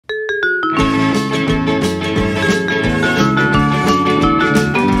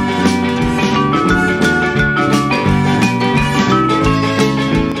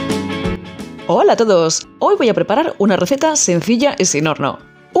Hola a todos, hoy voy a preparar una receta sencilla y sin horno,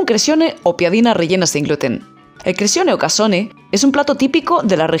 un crescione o piadina rellena sin gluten. El crescione o casone es un plato típico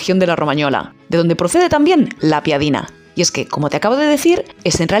de la región de la Romagnola, de donde procede también la piadina. Y es que, como te acabo de decir,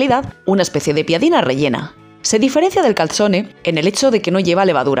 es en realidad una especie de piadina rellena. Se diferencia del calzone en el hecho de que no lleva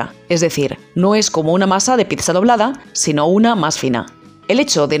levadura, es decir, no es como una masa de pizza doblada, sino una más fina. El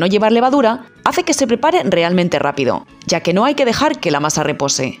hecho de no llevar levadura hace que se prepare realmente rápido, ya que no hay que dejar que la masa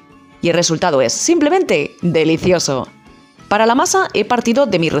repose. Y el resultado es simplemente delicioso. Para la masa he partido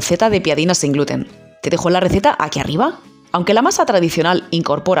de mi receta de piadinas sin gluten. Te dejo la receta aquí arriba. Aunque la masa tradicional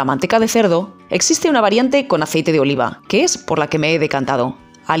incorpora manteca de cerdo, existe una variante con aceite de oliva, que es por la que me he decantado,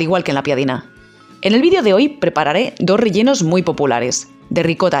 al igual que en la piadina. En el vídeo de hoy prepararé dos rellenos muy populares, de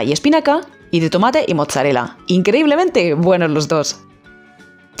ricota y espinaca y de tomate y mozzarella. Increíblemente buenos los dos.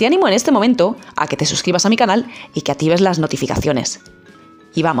 Te animo en este momento a que te suscribas a mi canal y que actives las notificaciones.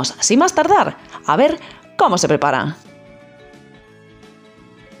 Y vamos, sin más tardar, a ver cómo se prepara.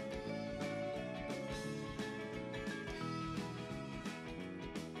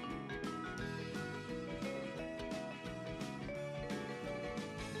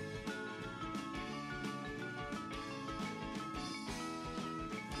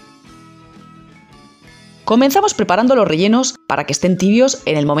 Comenzamos preparando los rellenos para que estén tibios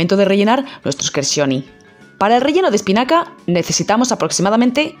en el momento de rellenar nuestros crescioni. Para el relleno de espinaca necesitamos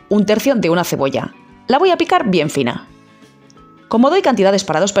aproximadamente un tercio de una cebolla. La voy a picar bien fina. Como doy cantidades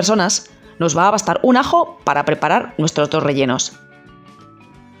para 2 personas, nos va a bastar un ajo para preparar nuestros dos rellenos.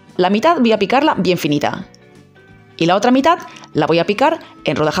 La mitad voy a picarla bien finita y la otra mitad la voy a picar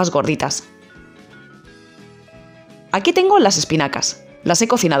en rodajas gorditas. Aquí tengo las espinacas. Las he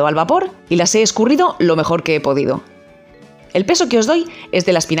cocinado al vapor y las he escurrido lo mejor que he podido. El peso que os doy es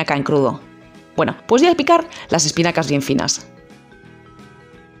de la espinaca en crudo. Bueno, pues voy a picar las espinacas bien finas.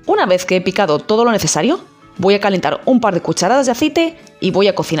 Una vez que he picado todo lo necesario, voy a calentar un par de cucharadas de aceite y voy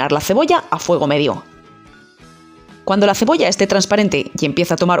a cocinar la cebolla a fuego medio. Cuando la cebolla esté transparente y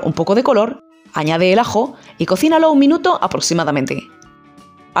empiece a tomar un poco de color, añade el ajo y cocínalo un minuto aproximadamente.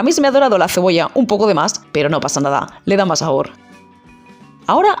 A mí se me ha dorado la cebolla un poco de más, pero no pasa nada, le da más sabor.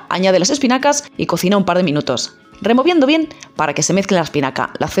 Ahora añade las espinacas y cocina un par de minutos, removiendo bien para que se mezcle la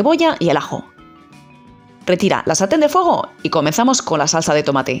espinaca, la cebolla y el ajo. Retira la sartén de fuego y comenzamos con la salsa de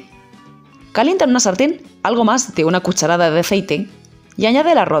tomate. Calienta en una sartén algo más de una cucharada de aceite y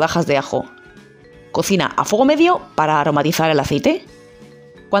añade las rodajas de ajo. Cocina a fuego medio para aromatizar el aceite.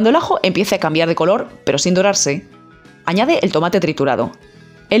 Cuando el ajo empiece a cambiar de color, pero sin dorarse, añade el tomate triturado.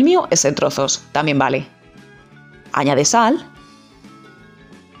 El mío es en trozos, también vale. Añade sal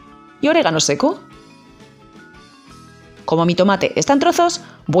y orégano seco. Como mi tomate está en trozos,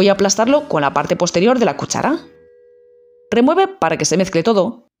 voy a aplastarlo con la parte posterior de la cuchara. Remueve para que se mezcle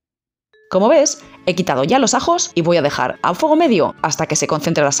todo. Como ves, he quitado ya los ajos y voy a dejar a fuego medio hasta que se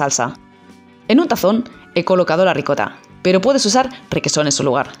concentre la salsa. En un tazón he colocado la ricota, pero puedes usar requesón en su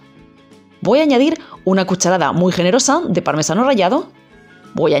lugar. Voy a añadir una cucharada muy generosa de parmesano rallado.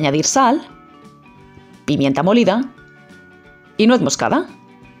 Voy a añadir sal, pimienta molida y nuez moscada.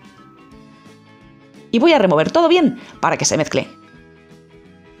 Y voy a remover todo bien para que se mezcle.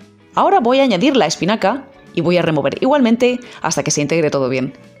 Ahora voy a añadir la espinaca y voy a remover igualmente hasta que se integre todo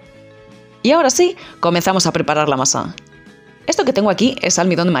bien. Y ahora sí, comenzamos a preparar la masa. Esto que tengo aquí es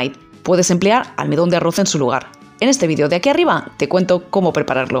almidón de maíz. Puedes emplear almidón de arroz en su lugar. En este vídeo de aquí arriba te cuento cómo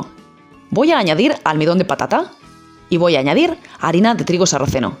prepararlo. Voy a añadir almidón de patata y voy a añadir harina de trigo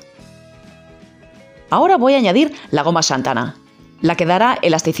sarraceno. Ahora voy a añadir la goma xantana, la que dará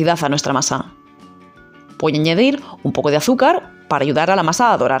elasticidad a nuestra masa. Voy a añadir un poco de azúcar para ayudar a la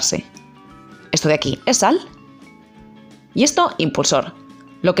masa a dorarse. Esto de aquí es sal. Y esto, impulsor,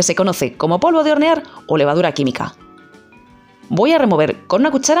 lo que se conoce como polvo de hornear o levadura química. Voy a remover con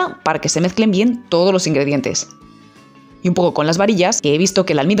una cuchara para que se mezclen bien todos los ingredientes. Y un poco con las varillas, que he visto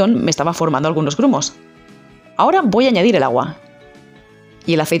que el almidón me estaba formando algunos grumos. Ahora voy a añadir el agua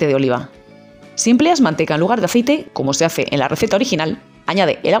y el aceite de oliva. Si empleas manteca en lugar de aceite, como se hace en la receta original,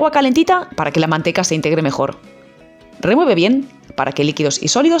 añade el agua calentita para que la manteca se integre mejor. Remueve bien para que líquidos y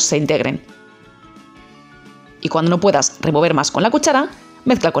sólidos se integren. Y cuando no puedas remover más con la cuchara,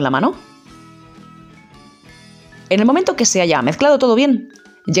 mezcla con la mano. En el momento que se haya mezclado todo bien,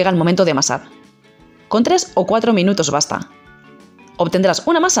 llega el momento de amasar. Con 3 o 4 minutos basta. Obtendrás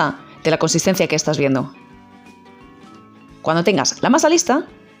una masa de la consistencia que estás viendo. Cuando tengas la masa lista,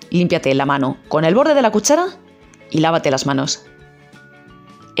 límpiate la mano con el borde de la cuchara y lávate las manos.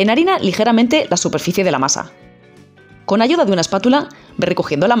 Enharina ligeramente la superficie de la masa. Con ayuda de una espátula, ve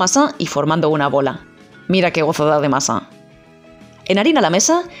recogiendo la masa y formando una bola. Mira qué gozada de masa. Enharina la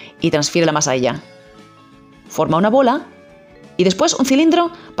mesa y transfiere la masa a ella. Forma una bola y después un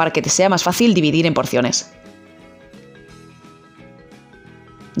cilindro para que te sea más fácil dividir en porciones.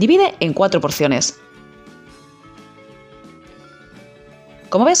 Divide en 4 porciones.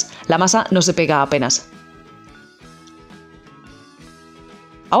 Como ves, la masa no se pega apenas.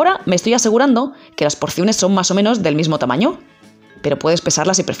 Ahora me estoy asegurando que las porciones son más o menos del mismo tamaño, pero puedes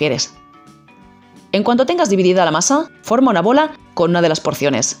pesarlas si prefieres. En cuanto tengas dividida la masa, forma una bola con una de las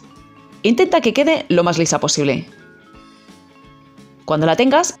porciones. Intenta que quede lo más lisa posible. Cuando la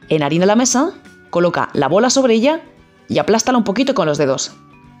tengas, enharina la mesa, coloca la bola sobre ella y aplástala un poquito con los dedos.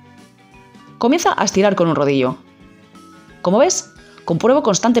 Comienza a estirar con un rodillo. Como ves, compruebo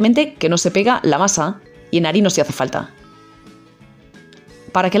constantemente que no se pega la masa y enharino si hace falta.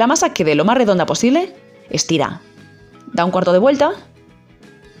 Para que la masa quede lo más redonda posible, estira. Da un cuarto de vuelta,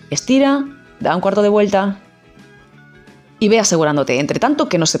 estira, da un cuarto de vuelta y ve asegurándote, entre tanto,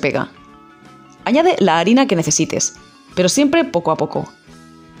 que no se pega. Añade la harina que necesites, pero siempre poco a poco.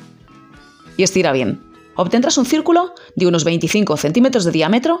 Y estira bien. Obtendrás un círculo de unos 25 centímetros de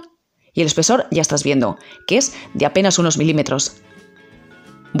diámetro y el espesor ya estás viendo, que es de apenas unos milímetros.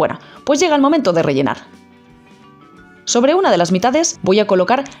 Bueno, pues llega el momento de rellenar. Sobre una de las mitades voy a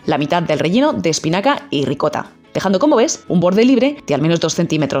colocar la mitad del relleno de espinaca y ricota, dejando, como ves, un borde libre de al menos 2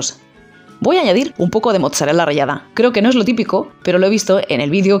 centímetros. Voy a añadir un poco de mozzarella rallada. Creo que no es lo típico, pero lo he visto en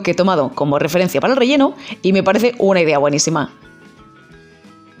el vídeo que he tomado como referencia para el relleno y me parece una idea buenísima.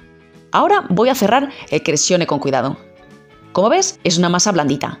 Ahora voy a cerrar el CRESCIONE con cuidado. Como ves, es una masa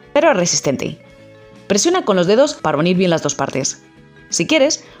blandita, pero resistente. Presiona con los dedos para unir bien las dos partes. Si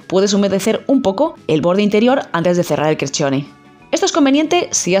quieres, puedes humedecer un poco el borde interior antes de cerrar el CRESCIONE. Esto es conveniente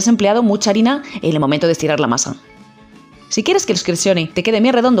si has empleado mucha harina en el momento de estirar la masa. Si quieres que los CRESCIONE te queden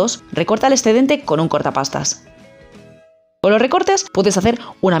bien redondos, recorta el excedente con un cortapastas. Con los recortes puedes hacer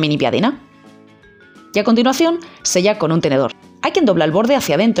una mini piadina. Y a continuación, sella con un tenedor. Hay quien dobla el borde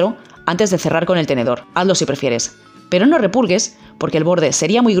hacia adentro antes de cerrar con el tenedor. Hazlo si prefieres. Pero no repurgues porque el borde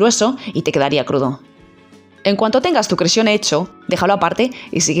sería muy grueso y te quedaría crudo. En cuanto tengas tu CRESCIONE hecho, déjalo aparte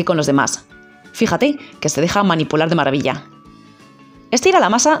y sigue con los demás. Fíjate que se deja manipular de maravilla. Estira la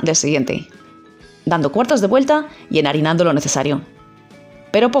masa del siguiente, dando cuartos de vuelta y enharinando lo necesario.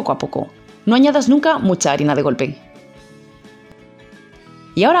 Pero poco a poco, no añadas nunca mucha harina de golpe.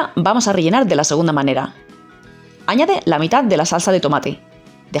 Y ahora vamos a rellenar de la segunda manera. Añade la mitad de la salsa de tomate,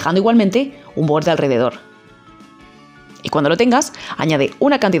 dejando igualmente un borde alrededor. Y cuando lo tengas, añade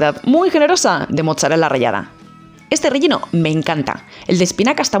una cantidad muy generosa de mozzarella rallada. Este relleno me encanta. El de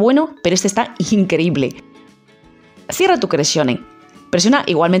espinaca está bueno, pero este está increíble. Cierra tu CRESCIONE. Presiona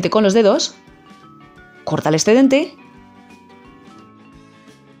igualmente con los dedos. Corta el excedente.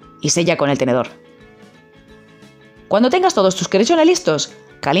 Y sella con el tenedor. Cuando tengas todos tus CRESCIONE listos,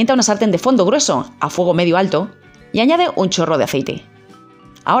 calienta una sartén de fondo grueso a fuego medio alto y añade un chorro de aceite.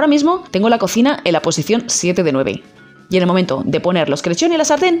 Ahora mismo tengo la cocina en la posición 7 de 9. Y en el momento de poner los CRESCIONE en la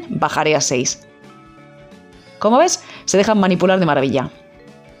sartén, bajaré a 6. Como ves, se dejan manipular de maravilla.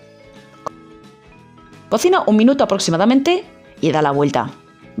 Cocina un minuto aproximadamente y da la vuelta.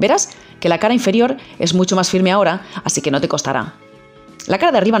 Verás que la cara inferior es mucho más firme ahora, así que no te costará. La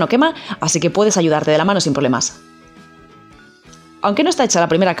cara de arriba no quema, así que puedes ayudarte de la mano sin problemas. Aunque no está hecha la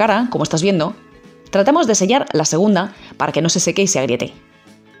primera cara, como estás viendo, tratamos de sellar la segunda para que no se seque y se agriete.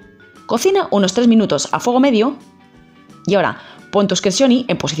 Cocina unos 3 minutos a fuego medio. Y ahora, pon tus CRESCIONE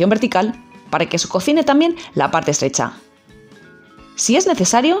en posición vertical para que se cocine también la parte estrecha. Si es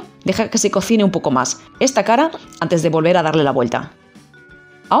necesario, deja que se cocine un poco más esta cara antes de volver a darle la vuelta.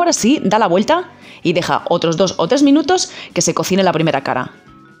 Ahora sí, da la vuelta y deja otros 2 o 3 minutos que se cocine la primera cara.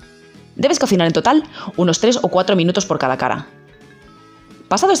 Debes cocinar en total unos 3 o 4 minutos por cada cara.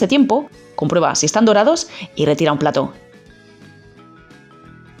 Pasado este tiempo, comprueba si están dorados y retira un plato.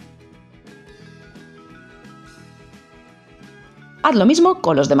 Haz lo mismo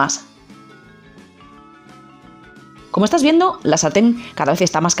con los demás. Como estás viendo, la sartén cada vez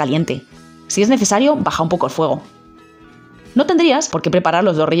está más caliente. Si es necesario, baja un poco el fuego. No tendrías por qué preparar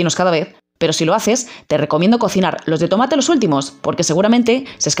los dos rellenos cada vez, pero si lo haces, te recomiendo cocinar los de tomate los últimos, porque seguramente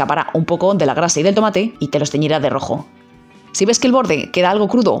se escapará un poco de la grasa y del tomate y te los teñirá de rojo. Si ves que el borde queda algo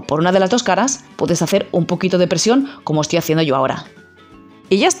crudo por una de las dos caras, puedes hacer un poquito de presión como estoy haciendo yo ahora.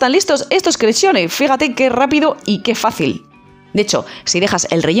 Y ya están listos estos CRESCIONE, fíjate qué rápido y qué fácil. De hecho, si dejas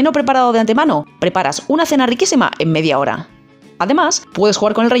el relleno preparado de antemano, preparas una cena riquísima en media hora. Además, puedes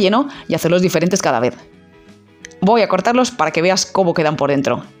jugar con el relleno y hacerlos diferentes cada vez. Voy a cortarlos para que veas cómo quedan por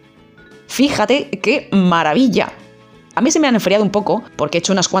dentro. Fíjate qué maravilla. A mí se me han enfriado un poco porque he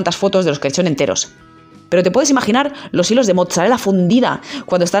hecho unas cuantas fotos de los CRESCIONE enteros. pero te puedes imaginar los hilos de mozzarella fundida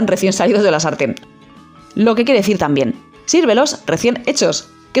cuando están recién salidos de la sartén. Lo que quiere decir también, sírvelos recién hechos,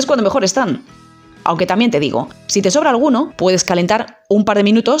 que es cuando mejor están. Aunque también te digo, si te sobra alguno, puedes calentar un par de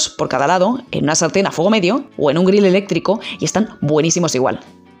minutos por cada lado en una sartén a fuego medio o en un grill eléctrico y están buenísimos igual.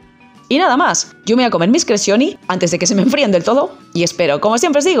 Y nada más, yo me voy a comer mis crescioni antes de que se me enfríen del todo y espero, como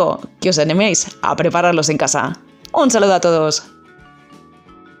siempre os digo, que os animéis a prepararlos en casa. ¡Un saludo a todos!